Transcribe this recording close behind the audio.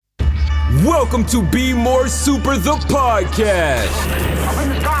Welcome to Be More Super, the podcast. Up in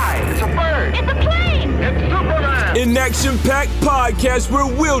the sky, it's a bird. It's a plane. It's Superman. An action-packed podcast where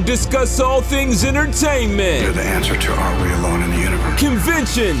we'll discuss all things entertainment. You're the answer to are we alone in the universe?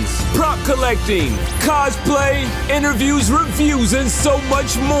 Conventions, prop collecting, cosplay, interviews, reviews, and so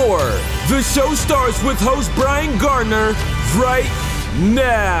much more. The show starts with host Brian Gardner right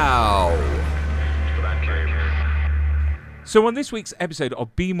now. So on this week's episode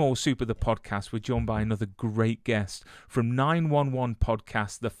of Be More Super, the podcast, we're joined by another great guest from 911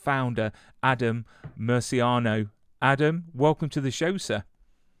 Podcast, the founder, Adam Murciano. Adam, welcome to the show, sir.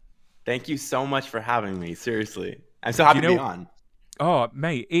 Thank you so much for having me. Seriously. I'm so happy to be on. Oh,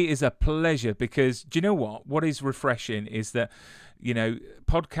 mate, it is a pleasure because do you know what? What is refreshing is that, you know,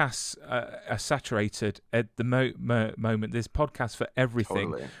 podcasts are saturated at the moment. There's podcasts for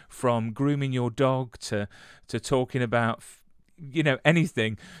everything, Totally. from grooming your dog to talking about, you know,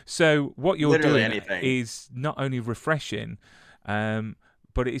 anything. So what you're Literally doing anything. is not only refreshing,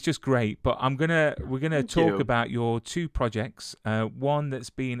 but it's just great. But we're gonna talk you. about your two projects. One that's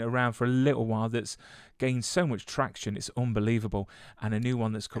been around for a little while, that's gained so much traction, it's unbelievable, and a new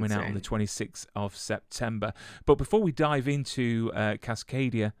one that's coming out on the 26th of September. But before we dive into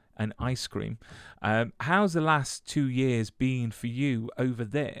Cascadia and ice cream, how's the last 2 years been for you over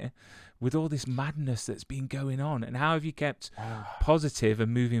there with all this madness that's been going on, and how have you kept positive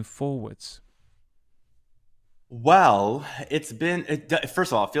and moving forwards? Well,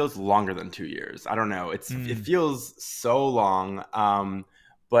 first of all, it feels longer than 2 years. I don't know. It feels so long.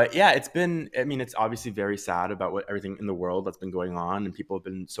 But yeah, it's obviously very sad about everything in the world that's been going on, and people have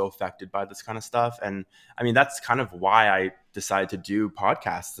been so affected by this kind of stuff. And I mean, that's kind of why I decided to do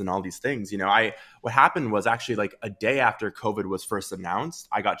podcasts and all these things. You know, what happened was actually like a day after COVID was first announced,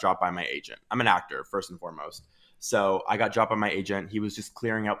 I got dropped by my agent. I'm an actor first and foremost. So I got dropped by my agent. He was just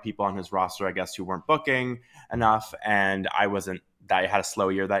clearing out people on his roster, I guess, who weren't booking enough. And I had a slow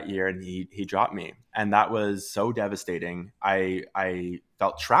year that year, and he dropped me. And that was so devastating. I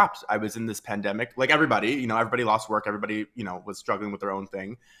felt trapped. I was in this pandemic, like everybody, you know, everybody lost work. Everybody, you know, was struggling with their own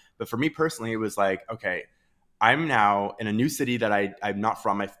thing. But for me personally, it was like, okay, I'm now in a new city that I'm not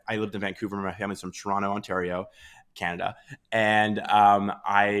from. I lived in Vancouver. My family's from Toronto, Ontario, Canada. And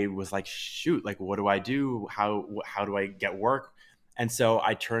I was like, shoot, like, what do I do? How do I get work? And so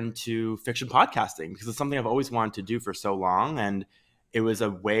I turned to fiction podcasting because it's something I've always wanted to do for so long. And it was a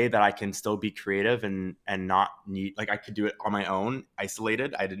way that I can still be creative and not need, like, I could do it on my own,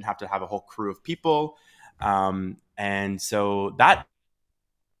 isolated. I didn't have to have a whole crew of people. And so that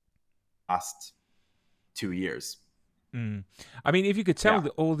last 2 years. I mean, if you could tell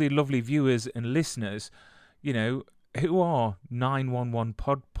all the lovely viewers and listeners, you know, who are 911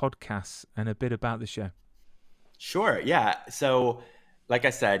 podcasts and a bit about the show. Sure. Yeah. So like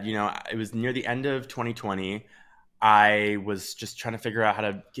I said, you know, it was near the end of 2020. I was just trying to figure out how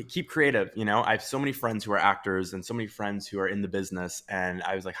to keep creative. You know, I have so many friends who are actors and so many friends who are in the business. And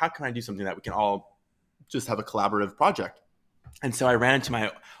I was like, how can I do something that we can all just have a collaborative project? And so I ran into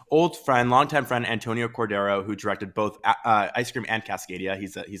my old friend, longtime friend, Antonio Cordero, who directed both Ice Cream and Cascadia.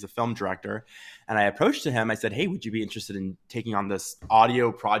 He's a film director. And I approached him. I said, hey, would you be interested in taking on this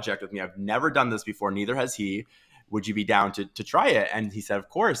audio project with me? I've never done this before. Neither has he. Would you be down to try it? And he said, of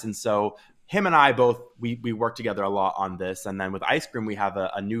course. And so him and I both, we work together a lot on this. And then with Ice Cream, we have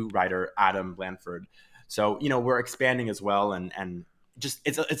a new writer, Adam Blanford. So, you know, we're expanding as well. And just,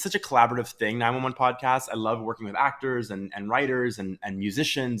 it's such a collaborative thing, 911 Podcast. I love working with actors and writers and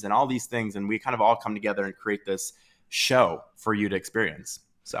musicians and all these things. And we kind of all come together and create this show for you to experience.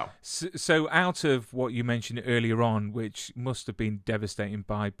 So out of what you mentioned earlier on, which must have been devastating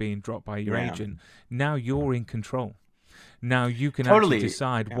by being dropped by your agent, now you're in control. Now you can actually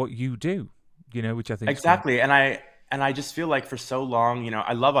decide what you do, you know, which I think exactly. is And I just feel like for so long, you know,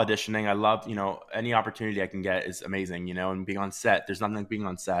 I love auditioning. I love, you know, any opportunity I can get is amazing, you know, and being on set, there's nothing like being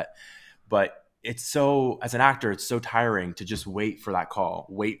on set. But it's so, as an actor, it's so tiring to just wait for that call,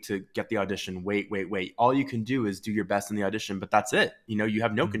 wait to get the audition, wait. All you can do is do your best in the audition, but that's it. You know, you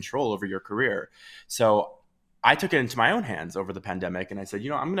have no control over your career. So I took it into my own hands over the pandemic, and I said,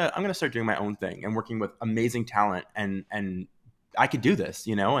 you know, I'm gonna start doing my own thing and working with amazing talent, and I could do this,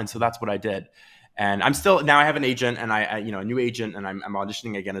 you know, and so that's what I did. And I'm still, now I have an agent, and I you know, a new agent, and I'm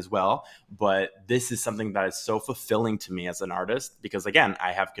auditioning again as well. But this is something that is so fulfilling to me as an artist because, again,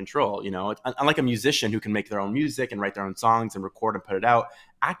 I have control. You know, unlike a musician who can make their own music and write their own songs and record and put it out,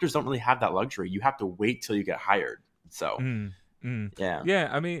 actors don't really have that luxury. You have to wait till you get hired. So, yeah.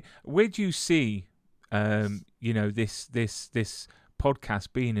 I mean, where do you see, you know, this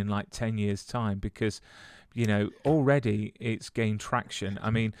podcast being in like 10 years' time? Because already it's gained traction. I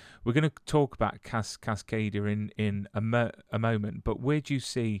mean, we're going to talk about Cascadia in a moment, but where do you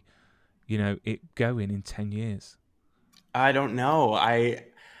see, it going in 10 years? I don't know.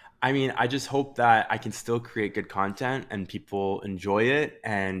 I mean, I just hope that I can still create good content and people enjoy it.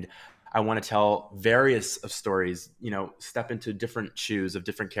 And I want to tell various of stories, step into different shoes of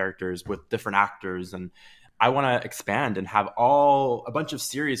different characters with different actors. And I want to expand and have a bunch of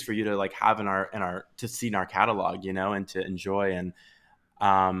series for you to like have to see in our catalog, and to enjoy. And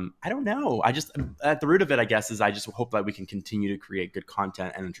I don't know. I just, at the root of it, I guess, is I just hope that we can continue to create good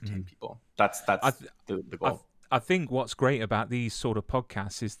content and entertain people. That's the goal. I think what's great about these sort of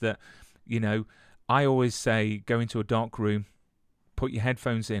podcasts is that, I always say, go into a dark room, put your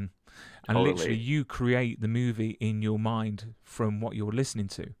headphones in, and literally you create the movie in your mind from what you're listening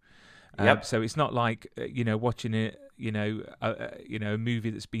to. Yep. So it's not like, watching it, a movie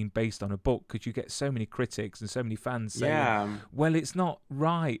that's been based on a book, because you get so many critics and so many fans saying, well, it's not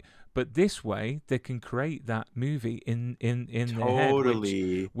right. But this way, they can create that movie in their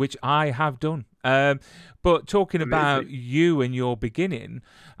head, which I have done. But talking about you and your beginning,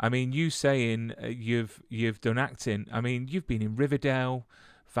 I mean, you saying you've done acting. I mean, you've been in Riverdale,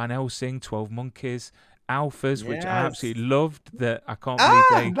 Van Helsing, 12 Monkeys, Alphas, which I absolutely loved. That I can't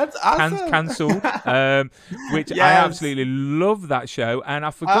believe they cancelled. Which I absolutely love that show, and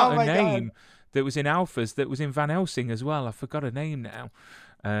I forgot a name that was in Alphas that was in Van Helsing as well. I forgot a name now.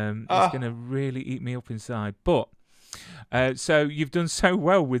 It's going to really eat me up inside. But so you've done so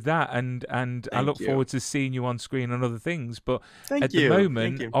well with that, and I look forward to seeing you on screen on other things. But at the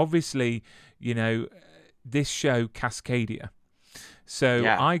moment, obviously, this show Cascadia. So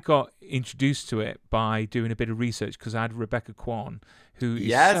I got introduced to it by doing a bit of research, because I had Rebecca Kwan, who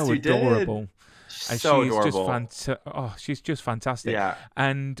is so adorable. And so she's adorable. She's just fantastic. Yeah.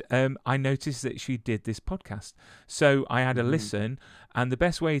 And I noticed that she did this podcast. So I had a listen, and the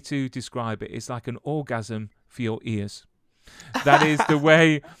best way to describe it is like an orgasm for your ears. That is the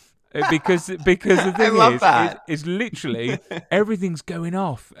way, because the thing is literally everything's going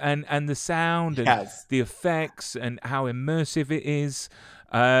off, and the sound and the effects and how immersive it is.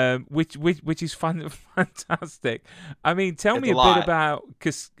 Which is fantastic. I mean, tell me a bit about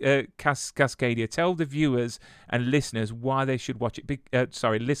Cascadia. Tell the viewers and listeners why they should watch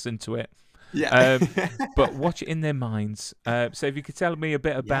it. Listen to it. Yeah. But watch it in their minds. So if you could tell me a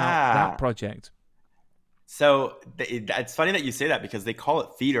bit about that project. So it's funny that you say that, because they call it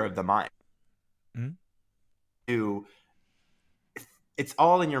theater of the mind. It's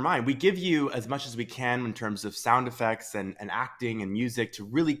all in your mind. We give you as much as we can in terms of sound effects and acting and music to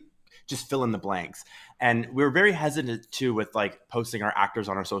really just fill in the blanks. And we're very hesitant too with like posting our actors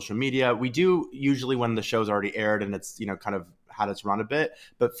on our social media. We do usually when the show's already aired and it's, kind of had its run a bit.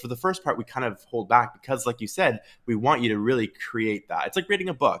 But for the first part, we kind of hold back because, like you said, we want you to really create that. It's like reading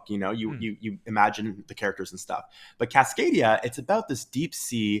a book, you imagine the characters and stuff. But Cascadia, it's about this deep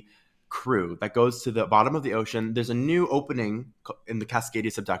sea crew that goes to the bottom of the ocean. There's a new opening in the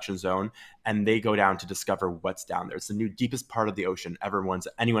Cascadia subduction zone, and they go down to discover what's down there. It's the new deepest part of the ocean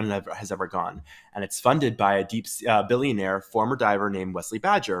anyone has ever gone, and it's funded by a billionaire former diver named Wesley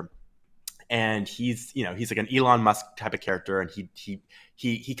Badger. And he's like an Elon Musk type of character, and he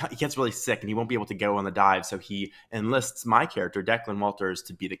gets really sick and he won't be able to go on the dive, so he enlists my character Declan Walters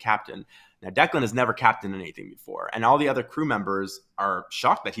to be the captain. Now, Declan has never captained anything before, and all the other crew members are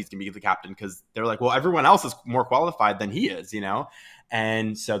shocked that he's going to be the captain, because they're like, well, everyone else is more qualified than he is,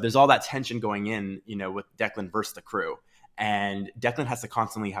 And so there's all that tension going in, with Declan versus the crew. And Declan has to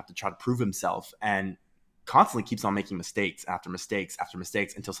constantly have to try to prove himself, and constantly keeps on making mistakes after mistakes after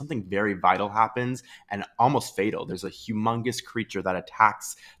mistakes until something very vital happens and almost fatal. There's a humongous creature that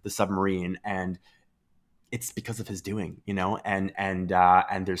attacks the submarine, and it's because of his doing, and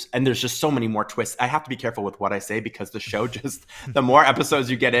there's just so many more twists. I have to be careful with what I say, because the show just, the more episodes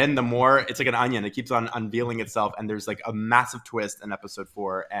you get in, the more it's like an onion. It keeps on unveiling itself, and there's like a massive twist in episode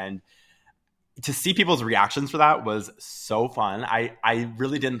 4. And to see people's reactions for that was so fun. I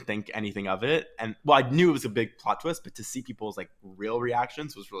really didn't think anything of it. And I knew it was a big plot twist, but to see people's like real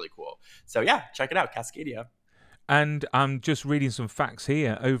reactions was really cool. So yeah, check it out, Cascadia. And I'm just reading some facts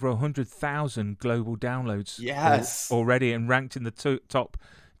here. Over 100,000 global downloads already, and ranked in the top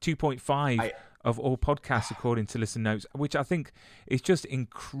 2.5 of all podcasts according to Listen Notes, which I think is just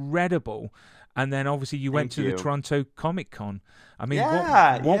incredible. And then obviously you went to the Toronto Comic Con. I mean,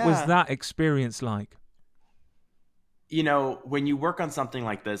 what was that experience like? when you work on something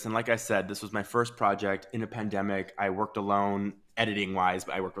like this, and like I said, this was my first project in a pandemic. I worked alone, editing wise,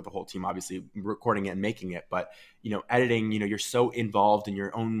 but I worked with the whole team, obviously recording it and making it. But, editing, you're so involved in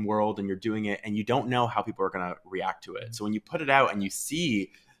your own world and you're doing it and you don't know how people are going to react to it. So when you put it out and you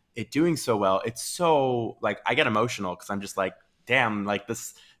see it doing so well, it's so like, I get emotional because I'm just like, damn, like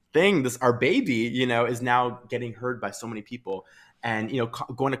this thing, our baby, is now getting heard by so many people. And,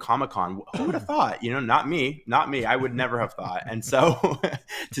 going to Comic-Con, who would have thought, not me, I would never have thought. And so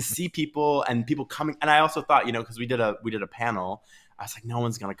to see people coming, and I also thought, because we did a panel, I was like, no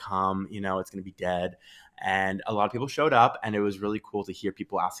one's going to come, it's going to be dead. And a lot of people showed up, and it was really cool to hear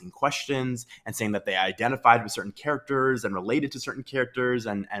people asking questions and saying that they identified with certain characters and related to certain characters.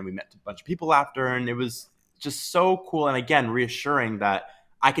 And we met a bunch of people after, and it was just so cool. And again, reassuring that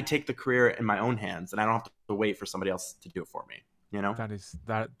I could take the career in my own hands and I don't have to wait for somebody else to do it for me. That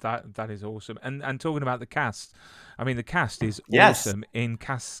is awesome. And talking about the cast, I mean, the cast is awesome in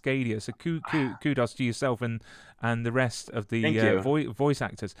Cascadia. So kudos to yourself and the rest of the voice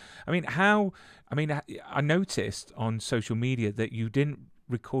actors. I mean, I noticed on social media that you didn't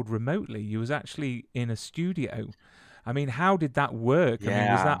record remotely. You was actually in a studio. I mean, how did that work? Yeah. I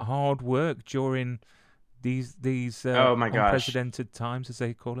mean, was that hard work during these oh my gosh, unprecedented times, as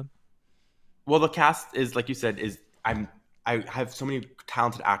they call them? Well, the cast is, like you said, I have so many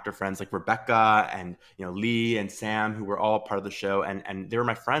talented actor friends like Rebecca and Lee and Sam, who were all part of the show, and they were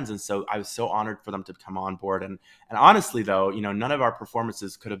my friends, and so I was so honored for them to come on board. And honestly, though, none of our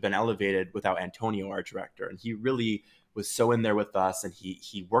performances could have been elevated without Antonio, our director, and he really was so in there with us, and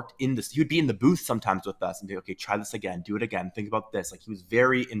he worked in this. He would be in the booth sometimes with us and be, okay, try this again, do it again, think about this. Like, he was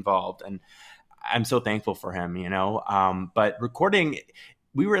very involved, and I'm so thankful for him. But recording,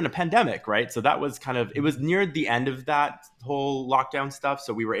 we were in a pandemic, right? So that was it was near the end of that whole lockdown stuff.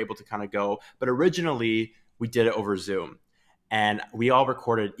 So we were able to kind of go, but originally we did it over Zoom, and we all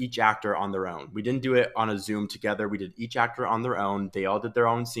recorded each actor on their own. We didn't do it on a Zoom together. We did each actor on their own. They all did their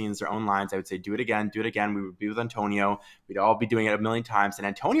own scenes, their own lines. I would say, do it again. We would be with Antonio. We'd all be doing it a million times. And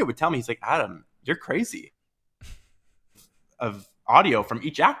Antonio would tell me, he's like, Adam, you're crazy of audio from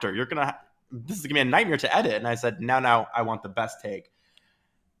each actor. This is gonna be a nightmare to edit. And I said, now I want the best take.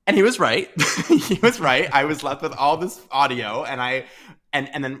 And he was right. He was right. I was left with all this audio, and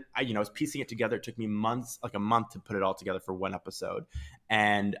then I was piecing it together. It took me months, like a month, to put it all together for one episode.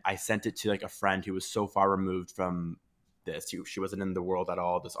 And I sent it to like a friend who was so far removed from this. She wasn't in the world at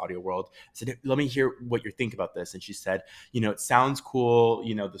all, this audio world. I said, let me hear what you think about this. And she said, it sounds cool.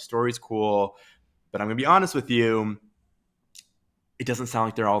 The story's cool, but I'm gonna be honest with you. It doesn't sound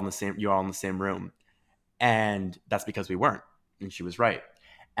like you're all in the same room. And that's because we weren't. And she was right.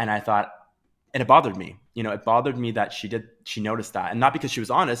 And I thought, and it bothered me. It bothered me that she noticed that. And not because she was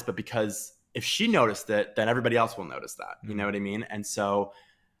honest, but because if she noticed it, then everybody else will notice that. You know what I mean? And so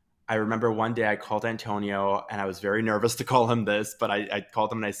I remember one day I called Antonio, and I was very nervous to call him this, but I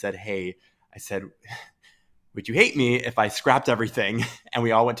called him and I said, hey, would you hate me if I scrapped everything and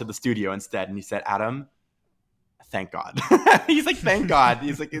we all went to the studio instead? And he said, Adam, thank God. He's like, thank God.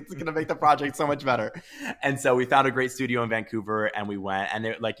 He's like, it's going to make the project so much better. And so we found a great studio in Vancouver, and we went.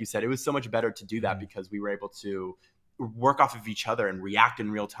 And like you said, it was so much better to do that because we were able to work off of each other and react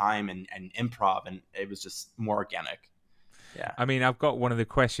in real time and improv. And it was just more organic. Yeah. I mean, I've got one of the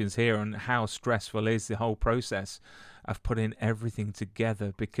questions here on how stressful is the whole process of putting everything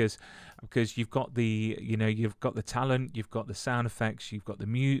together, because you've got you've got the talent, you've got the sound effects, you've got the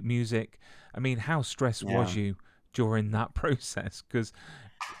music. I mean, how stressed was you during that process?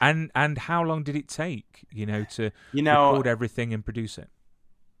 And how long did it take, to record everything and produce it?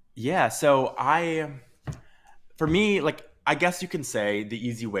 Yeah. So for me, like, I guess you can say the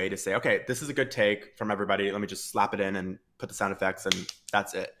easy way to say, okay, this is a good take from everybody. Let me just slap it in and put the sound effects, and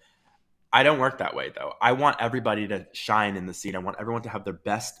that's it. I don't work that way, though. I want everybody to shine in the scene. I want everyone to have their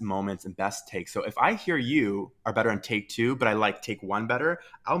best moments and best takes. So if I hear you are better in take 2, but I like take 1 better,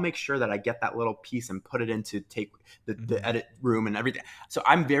 I'll make sure that I get that little piece and put it into take the edit room and everything. So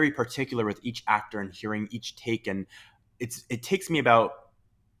I'm very particular with each actor and hearing each take. And it takes me about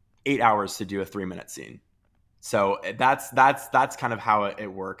 8 hours to do a 3-minute scene. So that's kind of how it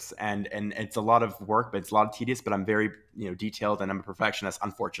works, and it's a lot of work, but it's a lot of tedious. But I'm very detailed, and I'm a perfectionist,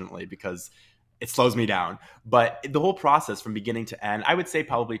 unfortunately, because it slows me down. But the whole process from beginning to end, I would say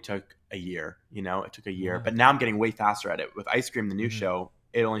probably took a year. It took a year, but now I'm getting way faster at it. With Ice Cream, the new show,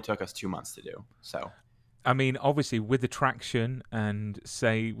 it only took us 2 months to do. So, I mean, obviously with the traction, and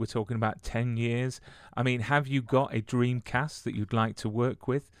say we're talking about 10 years. I mean, have you got a dream cast that you'd like to work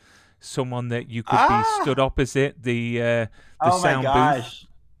with? Someone that you could be stood opposite the sound booth.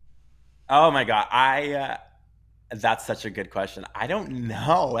 Oh my god! That's such a good question. I don't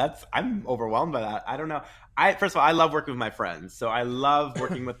know. I'm overwhelmed by that. I don't know. First of all, I love working with my friends, so I love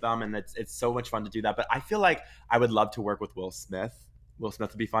working with them, and it's so much fun to do that. But I feel like I would love to work with Will Smith. Will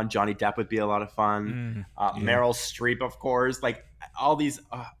Smith would be fun. Johnny Depp would be a lot of fun. Meryl Streep, of course. Like all these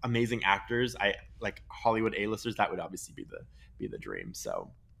amazing actors. I like Hollywood A-listers. That would obviously be the dream.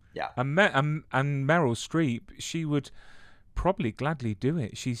 So yeah. And Meryl Streep, she would probably gladly do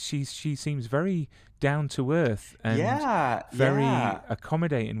it. She seems very down to earth and very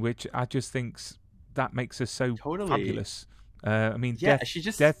accommodating, which I just think that makes her so fabulous. I mean,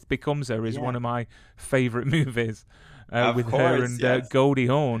 Death Becomes Her is one of my favorite movies. With her and Goldie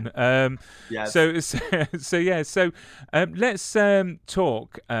Hawn. Yes. So let's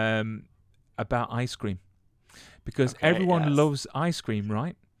talk about ice cream, because everyone loves ice cream,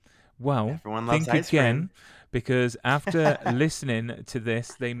 right? Well, everyone loves think ice again, cream. because after listening to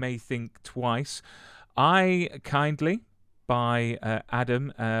this, they may think twice. I kindly, by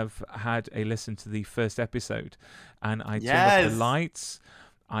Adam, have had a listen to the first episode, and I turned off the lights.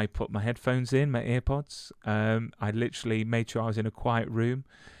 I put my headphones in, my AirPods. I literally made sure I was in a quiet room,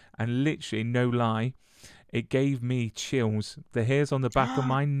 and literally, no lie, it gave me chills. The hairs on the back of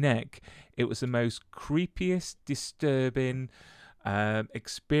my neck. It was the most creepiest, disturbing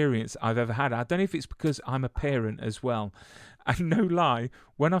experience I've ever had. I don't know if it's because I'm a parent as well. And no lie,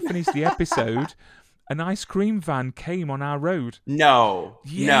 when I finished the episode, an ice cream van came on our road. No.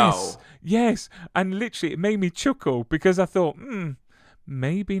 Yes. And literally, it made me chuckle because I thought,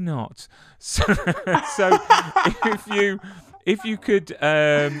 maybe not. So if you could,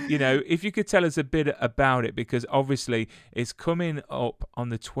 if you could tell us a bit about it, because obviously it's coming up on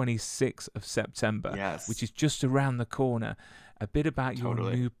the 26th of September, which is just around the corner. A bit about your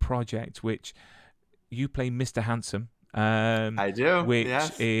new project, which you play Mr. Handsome. I do, which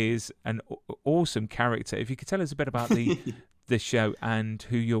is an awesome character. If you could tell us a bit about the show and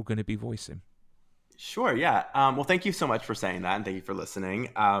who you're going to be voicing. Sure, yeah. Well, thank you so much for saying that, and thank you for listening.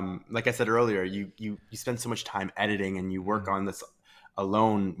 Like I said earlier, you spend so much time editing, and you work on this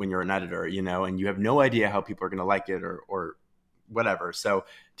alone when you're an editor, and you have no idea how people are going to like it or whatever. So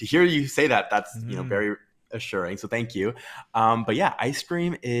to hear you say that, that's very assuring. So thank you. But yeah, Ice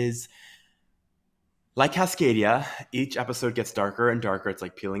Cream is like Cascadia. Each episode gets darker and darker. It's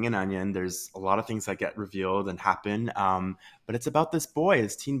like peeling an onion. There's a lot of things that get revealed and happen. But it's about this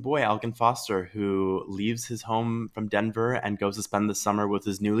teen boy, Elgin Foster, who leaves his home from Denver and goes to spend the summer with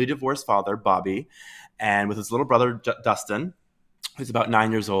his newly divorced father, Bobby, and with his little brother, Dustin, who's about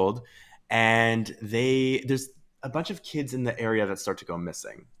 9 years old. And there's a bunch of kids in the area that start to go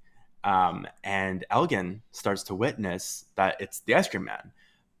missing. And Elgin starts to witness that it's the ice cream man.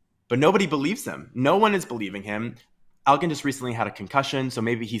 But nobody believes him. No one is believing him. Elgin just recently had a concussion, so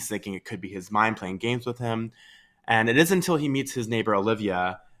maybe he's thinking it could be his mind playing games with him. And it isn't until he meets his neighbor,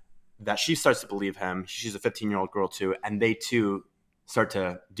 Olivia, that she starts to believe him. She's a 15-year-old girl, too. And they, too, start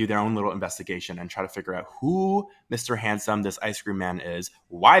to do their own little investigation and try to figure out who Mr. Handsome, this ice cream man, is,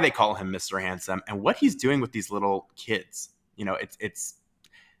 why they call him Mr. Handsome, and what he's doing with these little kids.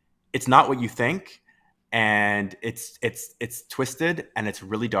 It's not what you think. And it's twisted, and it's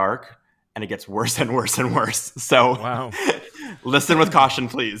really dark, and it gets worse and worse and worse. So listen with caution,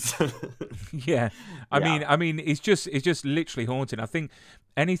 please. I mean, it's just literally haunting. I think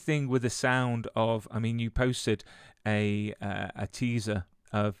anything with the sound of, you posted a teaser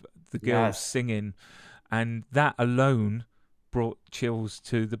of the girls singing, and that alone brought chills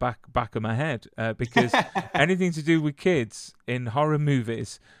to the back of my head, because anything to do with kids in horror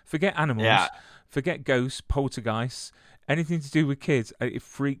movies, forget animals, forget ghosts, poltergeists, anything to do with kids, it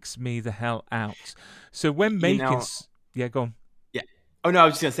freaks me the hell out. So when making, go on. Yeah. Oh no, I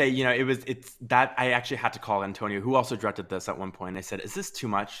was just gonna say, it's that I actually had to call Antonio, who also directed this at one point. I said, "Is this too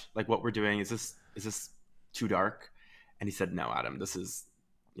much? Like what we're doing? Is this too dark?" And he said, "No, Adam, this is,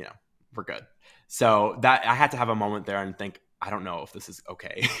 we're good." So that I had to have a moment there and think, I don't know if this is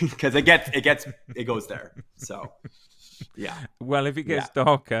okay, because it goes there. So yeah. Well, if it gets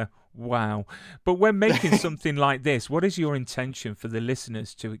darker. Wow. But when making something like this, what is your intention for the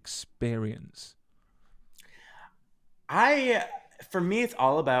listeners to experience? For me, it's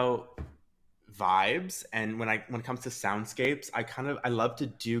all about vibes. And when it comes to soundscapes, I love to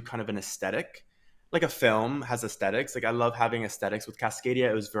do kind of an aesthetic. Like a film has aesthetics. Like I love having aesthetics. With Cascadia,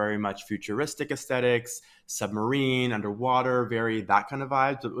 it was very much futuristic aesthetics, submarine, underwater, very that kind of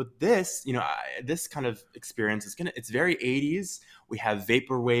vibes. But with this, this kind of experience it's very 80s. We have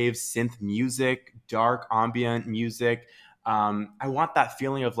vaporwave, synth music, dark ambient music. I want that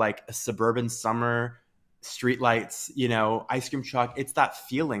feeling of like a suburban summer, streetlights, ice cream truck. It's that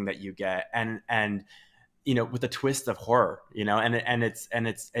feeling that you get. And with a twist of horror, and it's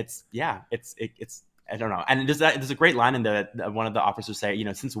I don't know. And there's a great line in that one of the officers say,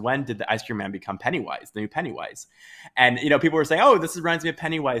 since when did the ice cream man become Pennywise, the new Pennywise? And, people were saying, oh, this reminds me of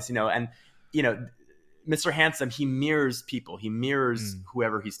Pennywise, and, Mr. Handsome, he mirrors people. He mirrors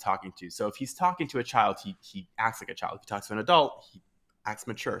whoever he's talking to. So if he's talking to a child, he acts like a child. If he talks to an adult, he acts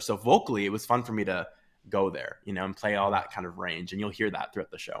mature. So vocally, it was fun for me to go there, and play all that kind of range. And you'll hear that throughout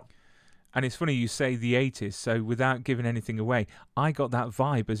the show. And it's funny you say the 80s. So without giving anything away, I got that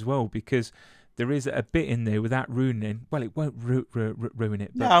vibe as well, because there is a bit in there without ruining. Well, it won't ruin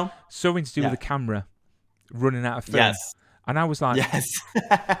it. But no. Something to do with the camera running out of film. Yes. And I was like, yes.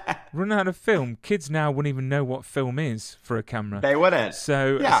 running out of film. Kids now wouldn't even know what film is for a camera. They wouldn't.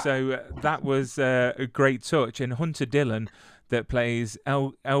 So that was a great touch. And Hunter Dillon, that plays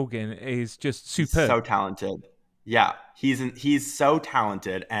Elgin, is just superb. So talented. Yeah, he's so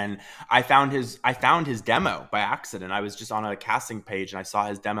talented, and I found his demo by accident. I was just on a casting page and I saw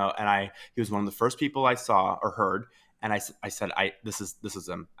his demo, and he was one of the first people I saw or heard, and I said, this is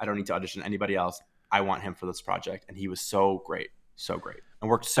him. I don't need to audition anybody else. I want him for this project, and he was so great, and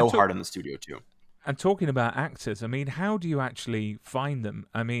worked so hard in the studio too. And talking about actors, I mean, how do you actually find them?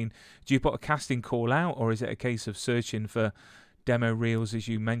 I mean, do you put a casting call out, or is it a case of searching for demo reels, as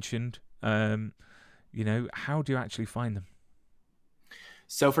you mentioned? How do you actually find them?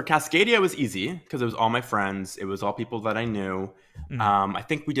 So for Cascadia, it was easy because it was all my friends. It was all people that I knew. I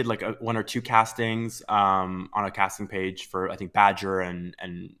think we did like one or two castings on a casting page for, I think, Badger and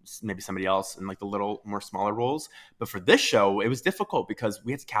maybe somebody else in like the little more smaller roles. But for this show, it was difficult because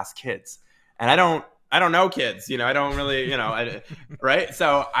we had to cast kids. And I don't know kids, I don't really, right?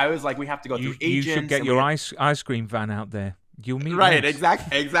 So I was like, we have to go through agents. You should get your ice cream van out there. You'll meet right,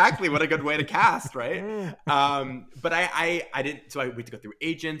 exactly. What a good way to cast, right? But I didn't. So we had to go through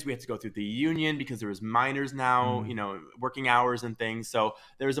agents. We had to go through the union because there was minors now, working hours and things. So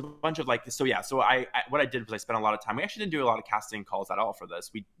there was a bunch of like. So yeah. So I what I did was I spent a lot of time. We actually didn't do a lot of casting calls at all for this.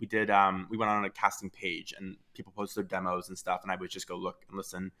 We did. We went on a casting page and people posted their demos and stuff, and I would just go look and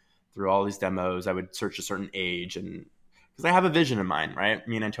listen through all these demos. I would search a certain age, and because I have a vision in mind, right?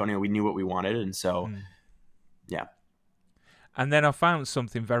 Me and Antonio, we knew what we wanted, and so yeah. And then I found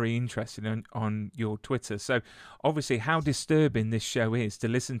something very interesting on your Twitter. So obviously how disturbing this show is to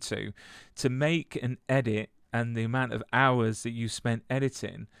listen to make an edit, and the amount of hours that you spent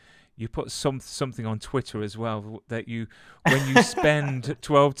editing. You put something on Twitter as well, that when you spend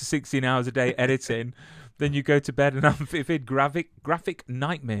 12 to 16 hours a day editing, then you go to bed and have vivid graphic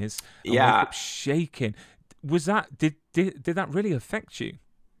nightmares and wake up shaking. Was that did that really affect you?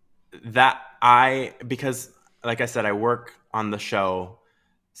 Because like I said, I work on the show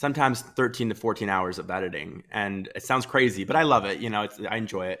sometimes 13 to 14 hours of editing, and it sounds crazy, but I love it. I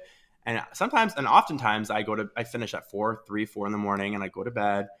enjoy it. And oftentimes I finish at 4 in the morning, and I go to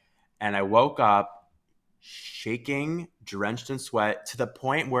bed, and I woke up shaking, drenched in sweat, to the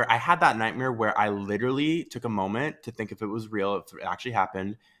point where I had that nightmare where I literally took a moment to think if it was real, if it actually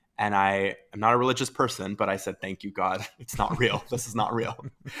happened. And I'm not a religious person, but I said, thank you, God. It's not real. This is not real.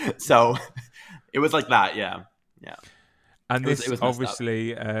 So it was like that. Yeah. Yeah. And this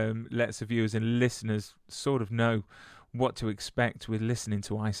obviously lets the viewers and listeners sort of know what to expect with listening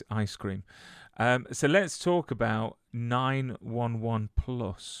to Ice Cream. So let's talk about 911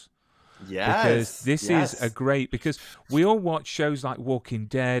 Plus. Yes. Because this is a great, because we all watch shows like Walking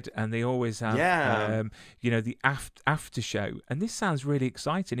Dead, and they always have, the after show. And this sounds really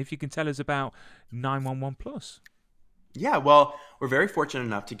exciting. If you can tell us about 911 Plus. Yeah, well, we're very fortunate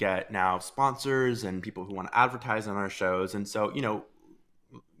enough to get now sponsors and people who want to advertise on our shows. And so,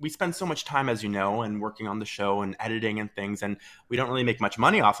 we spend so much time, as you know, and working on the show and editing and things, and we don't really make much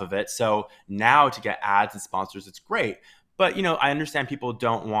money off of it. So now to get ads and sponsors, it's great. But, I understand people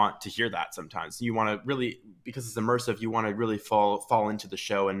don't want to hear that sometimes. You want to really, because it's immersive, you want to really fall into the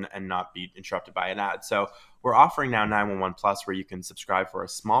show and not be interrupted by an ad. So we're offering now 911 Plus, where you can subscribe for a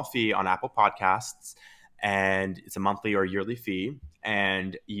small fee on Apple Podcasts. And it's a monthly or yearly fee.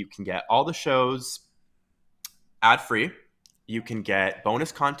 And you can get all the shows ad-free. You can get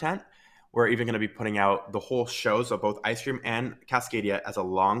bonus content. We're even going to be putting out the whole show, so both Ice Cream and Cascadia, as a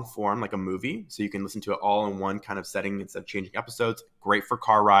long form, like a movie. So you can listen to it all in one kind of setting instead of changing episodes. Great for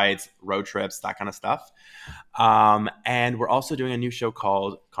car rides, road trips, that kind of stuff. And we're also doing a new show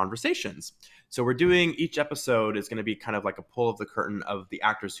called Conversations. So each episode is going to be kind of like a pull of the curtain of the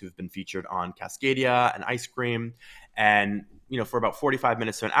actors who've been featured on Cascadia and Ice Cream. And, for about 45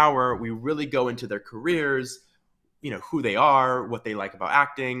 minutes to an hour, we really go into their careers, who they are, what they like about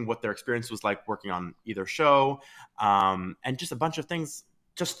acting, what their experience was like working on either show, and just a bunch of things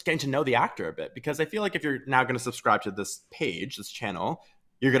just getting to know the actor a bit, because I feel like if you're now going to subscribe to this page, this channel,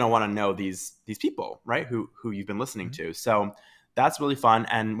 you're going to want to know these people, right? Who you've been listening to. So that's really fun.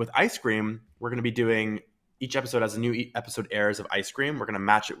 And with Ice Cream, we're going to be doing each episode as a new episode airs of Ice Cream. We're going to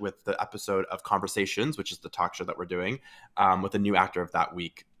match it with the episode of Conversations, which is the talk show that we're doing, with a new actor of that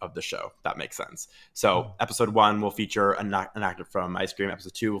week of the show. If that makes sense. So episode 1 will feature an actor from Ice Cream.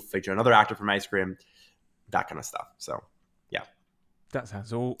 Episode 2 will feature another actor from Ice Cream, that kind of stuff. So yeah. That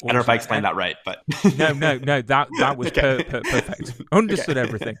sounds all awesome. I don't know if I explained that right, but no, that was perfect. Understood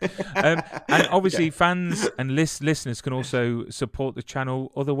everything. And obviously, fans and listeners can also support the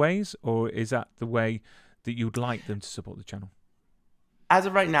channel other ways, or is that the way that you'd like them to support the channel? As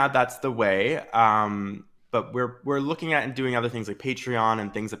of right now, that's the way. But we're looking at and doing other things like Patreon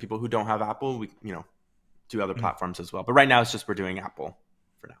and things that people who don't have Apple, we do other platforms as well. But right now, it's just we're doing Apple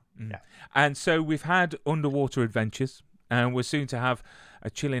for now. Yeah. And so we've had Underwater Adventures, and we're soon to have a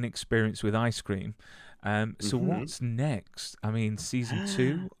chilling experience with Ice Cream. So what's next? I mean, season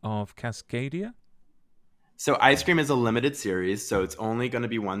 2 of Cascadia? So Ice Cream is a limited series, so it's only going to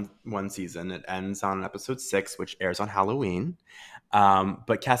be one season. It ends on episode 6, which airs on Halloween.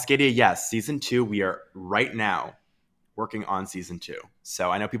 But Cascadia, yes, season 2, we are right now working on season 2. So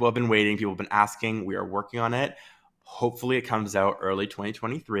I know people have been waiting, people have been asking. We are working on it. Hopefully it comes out early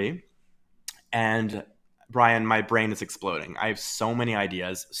 2023. And Brian, my brain is exploding. I have so many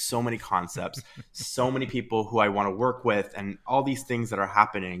ideas, so many concepts, so many people who I want to work with, and all these things that are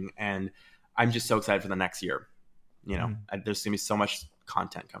happening. And I'm just so excited for the next year. There's going to be so much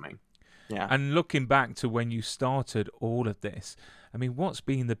content coming. Yeah. And looking back to when you started all of this, I mean, what's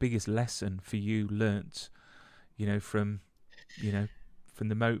been the biggest lesson for you learnt, from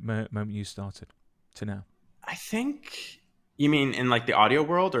the moment you started to now? I think, you mean in like the audio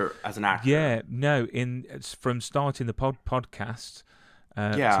world or as an actor? Yeah, no, it's from starting the podcast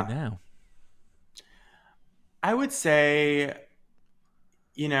to now. I would say,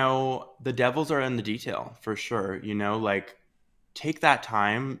 the devils are in the detail for sure. Like take that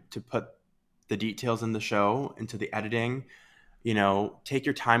time to put the details in the show, into the editing, take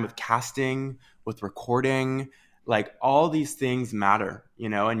your time with casting, with recording, like all these things matter,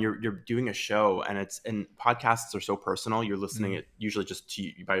 and you're doing a show, and podcasts are so personal. You're listening it usually just to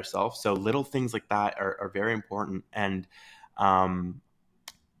you by yourself. So little things like that are very important. And I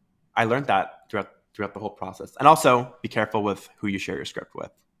learned that throughout the whole process. And also be careful with who you share your script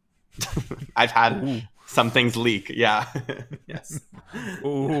with. I've had some things leak. Yeah. Yes.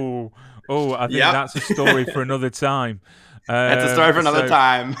 I think that's a story for another time. That's a story for another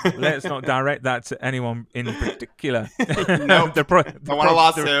time. Let's not direct that to anyone in particular. Nope. I want a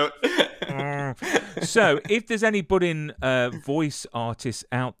lawsuit. So if there's any budding voice artists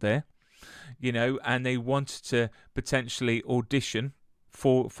out there, and they want to potentially audition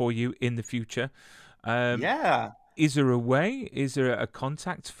for you in the future, is there a way? Is there a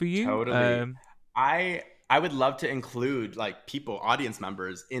contact for you? Totally. I would love to include like audience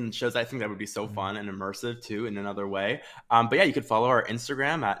members in shows. I think that would be so fun and immersive too in another way. But yeah, you could follow our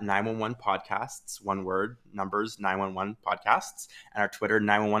Instagram at 911 podcasts, one word, numbers 911 podcasts, and our Twitter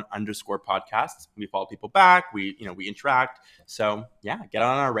 911_podcasts. We follow people back. We interact. So yeah, get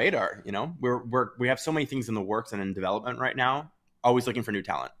on our radar. We have so many things in the works and in development right now. Always looking for new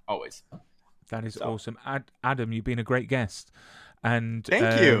talent. Always. That is awesome. Adam, you've been a great guest. And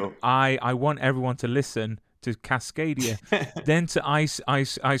thank you. I want everyone to listen to Cascadia, then to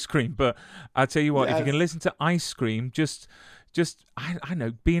Ice Cream. But I'll tell you what, if you can listen to Ice Cream, just I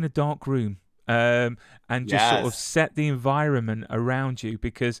know, be in a dark room and just sort of set the environment around you,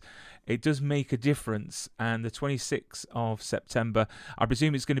 because it does make a difference. And the 26th of September, I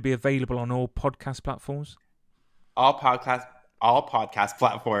presume it's going to be available on all podcast platforms? All podcast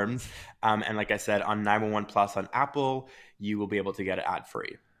platforms. And like I said, on 911 Plus on Apple, you will be able to get it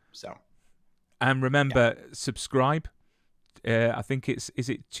ad-free. So, and remember, subscribe. I think is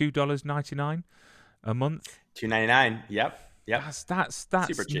it $2.99 a month? $2.99. Yep. That's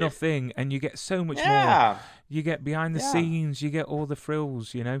nothing, and you get so much more. You get behind the scenes. You get all the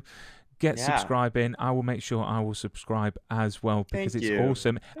frills. Get subscribing. I will make sure I will subscribe as well, because it's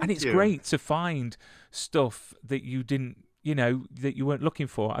awesome. And it's great to find stuff that you didn't, that you weren't looking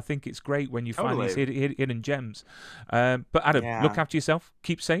for. I think it's great when you find these hidden gems. But Adam, look after yourself.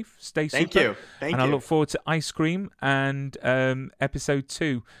 Keep safe. Stay super. Thank you. And I look forward to Ice Cream and episode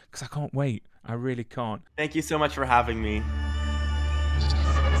 2, because I can't wait. I really can't. Thank you so much for having me.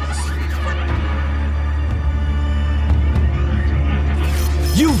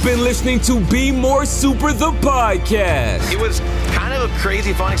 You've You've been listening to Be More Super, the podcast. It was kind of a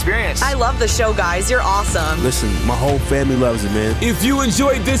crazy, fun experience. I love the show, guys. You're awesome. Listen, my whole family loves it, man. If you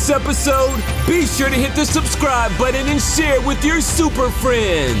enjoyed this episode, be sure to hit the subscribe button and share with your super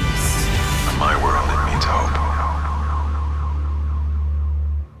friends. In my world, it means hope.